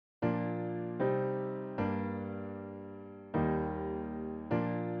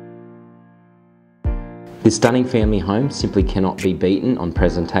This stunning family home simply cannot be beaten on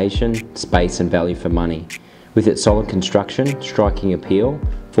presentation, space and value for money. With its solid construction, striking appeal,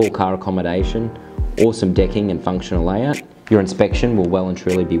 full car accommodation, awesome decking and functional layout, your inspection will well and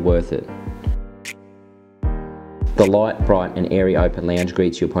truly be worth it. The light, bright and airy open lounge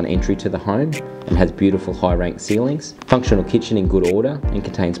greets you upon entry to the home and has beautiful high-ranked ceilings, functional kitchen in good order and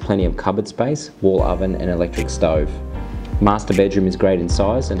contains plenty of cupboard space, wall oven and electric stove. Master bedroom is great in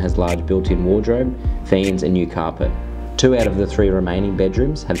size and has large built-in wardrobe, fans and new carpet. 2 out of the 3 remaining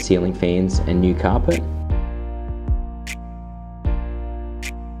bedrooms have ceiling fans and new carpet.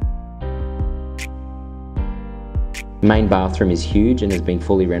 The main bathroom is huge and has been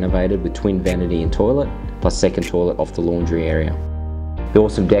fully renovated with twin vanity and toilet, plus second toilet off the laundry area. The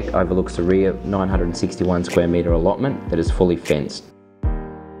awesome deck overlooks the rear 961 square metre allotment that is fully fenced.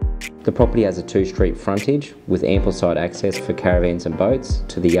 The property has a 2-street frontage with ample side access for caravans and boats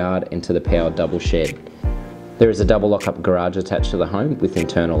to the yard and to the powered double shed. There is a double lock-up garage attached to the home with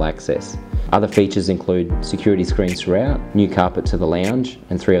internal access. Other features include security screens throughout, new carpet to the lounge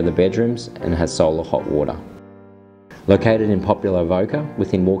and 3 of the bedrooms, and has solar hot water. Located in popular Avoca,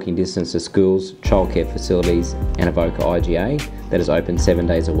 within walking distance to schools, childcare facilities and Avoca IGA that is open 7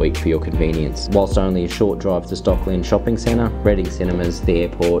 days a week for your convenience, whilst only a short drive to Stockland Shopping Centre, Reading Cinemas, the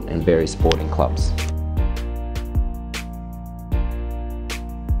airport and various sporting clubs.